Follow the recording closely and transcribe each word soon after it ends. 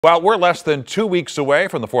Well, we're less than 2 weeks away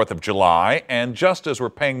from the 4th of July, and just as we're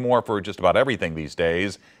paying more for just about everything these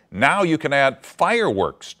days, now you can add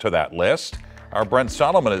fireworks to that list. Our Brent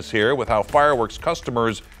Solomon is here with how fireworks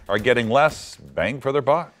customers are getting less bang for their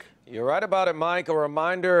buck. You're right about it, Mike. A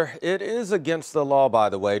reminder, it is against the law, by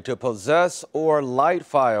the way, to possess or light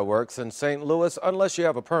fireworks in St. Louis unless you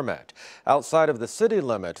have a permit. Outside of the city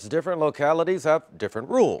limits, different localities have different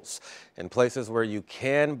rules. In places where you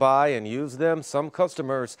can buy and use them, some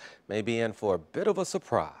customers may be in for a bit of a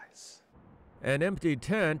surprise. An empty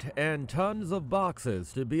tent and tons of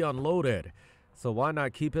boxes to be unloaded. So why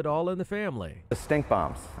not keep it all in the family? The stink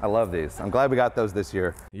bombs. I love these. I'm glad we got those this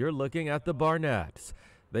year. You're looking at the Barnetts.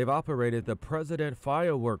 They've operated the President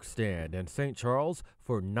Fireworks Stand in St. Charles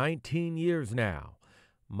for 19 years now.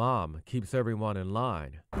 Mom keeps everyone in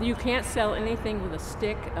line. You can't sell anything with a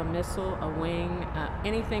stick, a missile, a wing,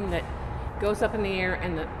 anything that goes up in the air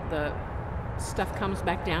and the stuff comes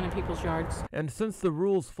back down in people's yards. And since the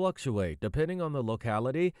rules fluctuate depending on the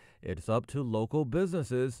locality, it's up to local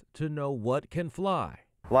businesses to know what can fly.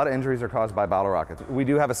 A lot of injuries are caused by bottle rockets. We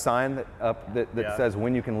do have a sign that says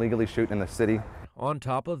when you can legally shoot in the city. On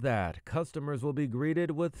top of that, customers will be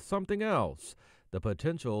greeted with something else, the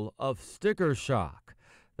potential of sticker shock.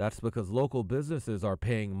 That's because local businesses are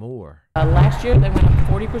paying more. Last year they went up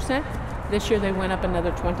 40%. This year they went up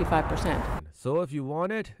another 25%. So if you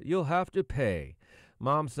want it, you'll have to pay.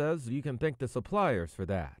 Mom says you can thank the suppliers for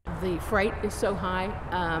that. The freight is so high.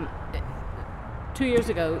 2 years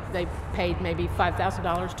ago, they paid maybe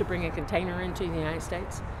 $5,000 to bring a container into the United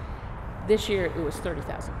States. This year it was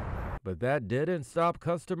 $30,000. But that didn't stop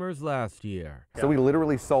customers last year. So we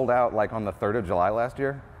literally sold out like on the 3rd of July last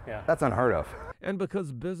year. Yeah. That's unheard of. And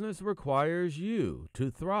because business requires you to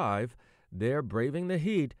thrive, they're braving the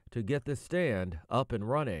heat to get the stand up and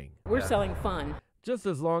running. We're selling fun. Just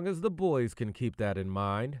as long as the boys can keep that in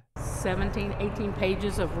mind. 17, 18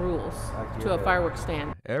 pages of rules to a fireworks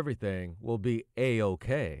stand. Everything will be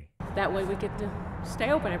A-OK. That way we get to stay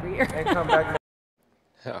open every year. And come back.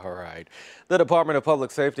 All right. The Department of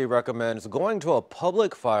Public Safety recommends going to a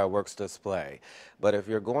public fireworks display. But if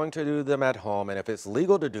you're going to do them at home and if it's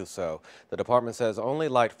legal to do so, the department says only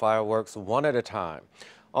light fireworks one at a time.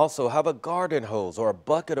 Also, have a garden hose or a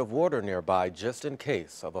bucket of water nearby just in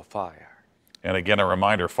case of a fire. And again, a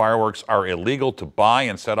reminder, fireworks are illegal to buy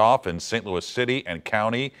and set off in St. Louis City and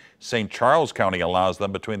County. St. Charles County allows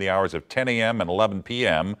them between the hours of 10 a.m. and 11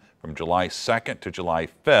 p.m. from July 2nd to July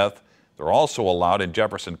 5th. They're also allowed in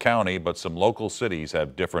Jefferson County, but some local cities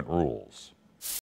have different rules.